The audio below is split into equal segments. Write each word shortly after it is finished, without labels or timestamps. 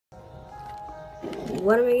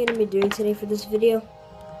what am I going to be doing today for this video?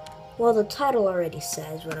 Well, the title already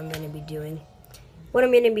says what I'm going to be doing. What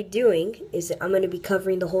I'm going to be doing is that I'm going to be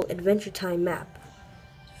covering the whole Adventure Time map.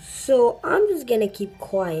 So I'm just going to keep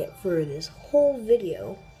quiet for this whole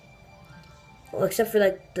video. Well, except for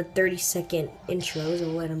like the 30-second intros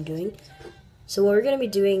of what I'm doing. So what we're going to be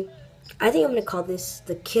doing, I think I'm going to call this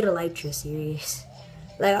the Kid Elytra series.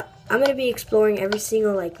 Like, I'm going to be exploring every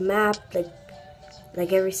single like map,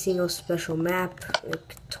 like every single special map,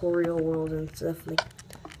 like tutorial world and stuff like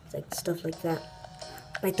stuff like that.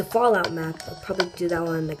 Like the Fallout map, I'll probably do that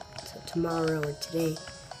one like tomorrow or today.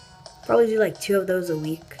 Probably do like 2 of those a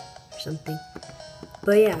week or something.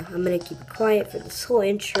 But yeah, I'm gonna keep it quiet for this whole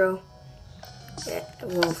intro.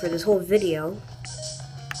 Well, for this whole video,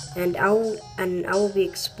 and I will be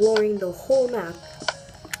exploring the whole map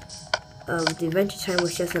of the Adventure Time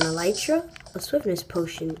with just an Elytra, a Swiftness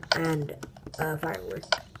Potion, and a Firework.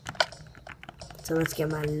 So let's get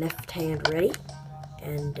my left hand ready,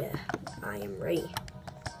 and I am ready.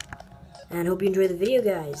 And I hope you enjoy the video,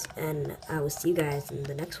 guys, and I will see you guys in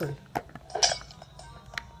the next one.